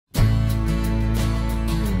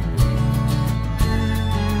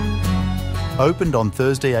Opened on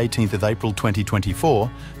Thursday 18th of April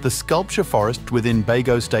 2024, the Sculpture Forest within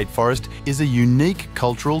Bago State Forest is a unique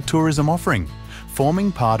cultural tourism offering,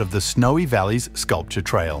 forming part of the Snowy Valleys Sculpture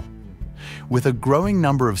Trail. With a growing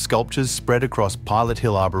number of sculptures spread across Pilot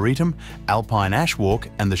Hill Arboretum, Alpine Ash Walk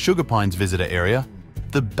and the Sugar Pines visitor area,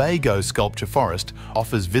 the Bago Sculpture Forest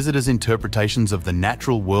offers visitors interpretations of the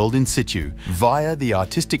natural world in situ via the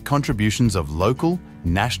artistic contributions of local,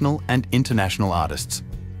 national and international artists.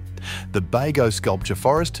 The Bago Sculpture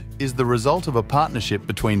Forest is the result of a partnership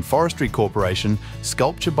between Forestry Corporation,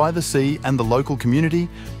 Sculpture by the Sea and the local community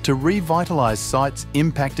to revitalise sites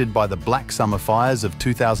impacted by the Black Summer fires of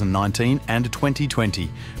 2019 and 2020,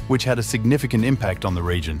 which had a significant impact on the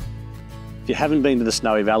region. If you haven't been to the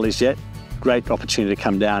Snowy Valleys yet, great opportunity to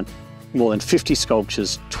come down. More than 50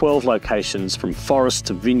 sculptures, 12 locations from forests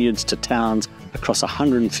to vineyards to towns across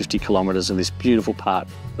 150 kilometres of this beautiful part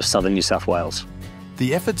of southern New South Wales.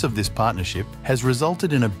 The efforts of this partnership has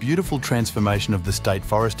resulted in a beautiful transformation of the state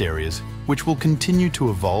forest areas, which will continue to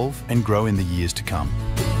evolve and grow in the years to come.